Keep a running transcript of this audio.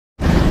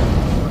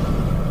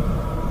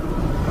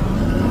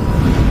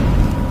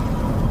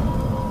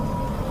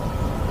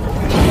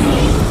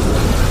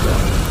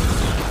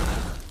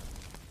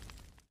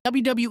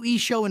WWE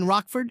show in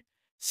Rockford,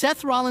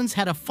 Seth Rollins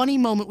had a funny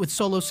moment with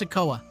Solo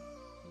Sikoa.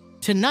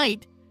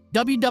 Tonight,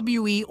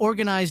 WWE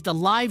organized a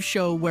live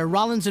show where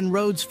Rollins and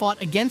Rhodes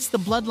fought against the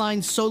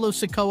Bloodline's Solo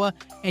Sikoa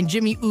and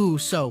Jimmy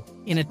Uso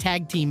in a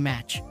tag team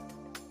match.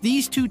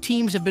 These two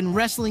teams have been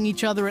wrestling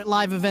each other at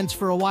live events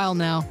for a while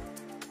now.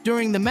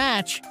 During the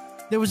match,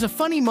 there was a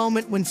funny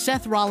moment when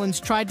Seth Rollins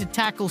tried to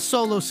tackle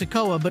Solo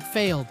Sikoa but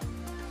failed.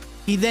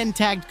 He then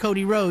tagged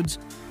Cody Rhodes,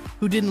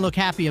 who didn't look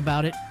happy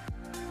about it.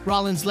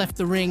 Rollins left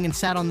the ring and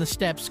sat on the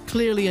steps,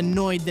 clearly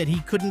annoyed that he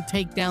couldn't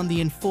take down the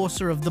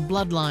enforcer of the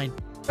Bloodline.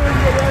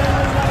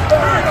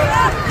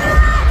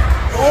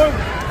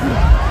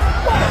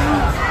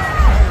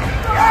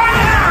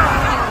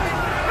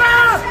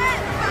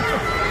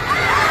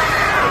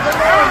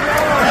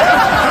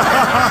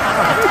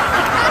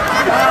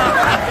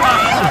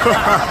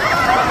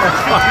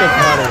 That's fucking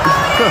funny.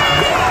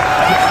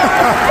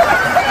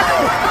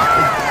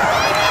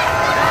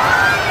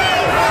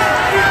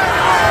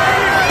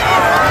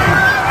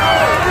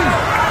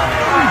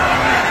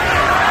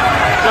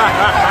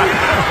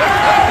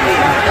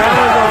 That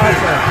was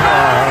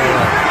awesome.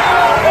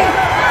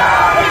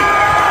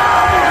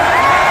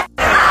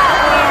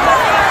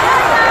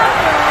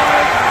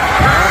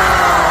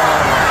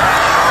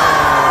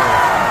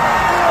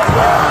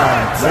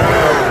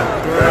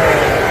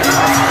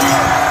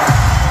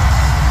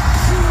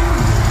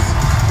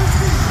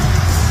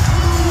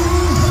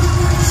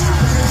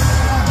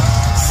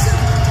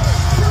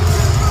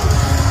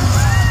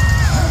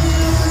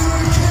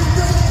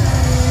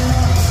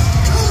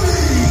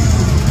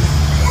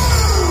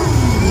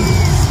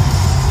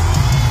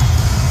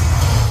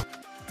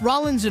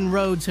 Rollins and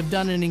Rhodes have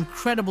done an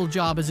incredible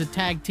job as a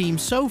tag team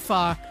so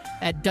far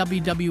at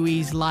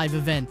WWE's live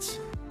events.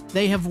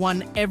 They have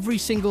won every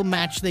single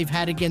match they've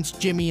had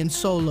against Jimmy and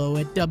Solo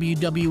at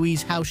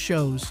WWE's house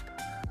shows.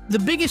 The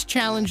biggest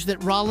challenge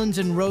that Rollins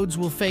and Rhodes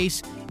will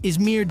face is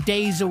mere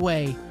days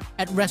away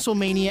at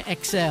WrestleMania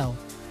XL.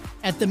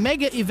 At the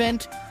mega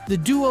event, the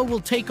duo will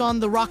take on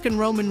The Rock and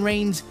Roman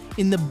Reigns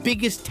in the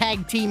biggest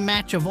tag team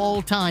match of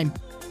all time.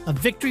 A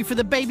victory for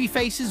the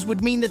babyfaces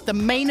would mean that the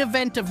main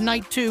event of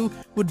Night 2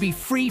 would be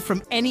free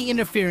from any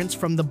interference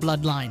from the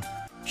Bloodline.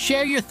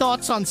 Share your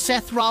thoughts on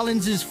Seth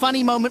Rollins'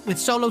 funny moment with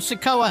Solo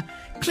Sikoa.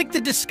 Click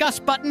the discuss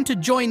button to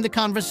join the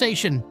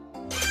conversation.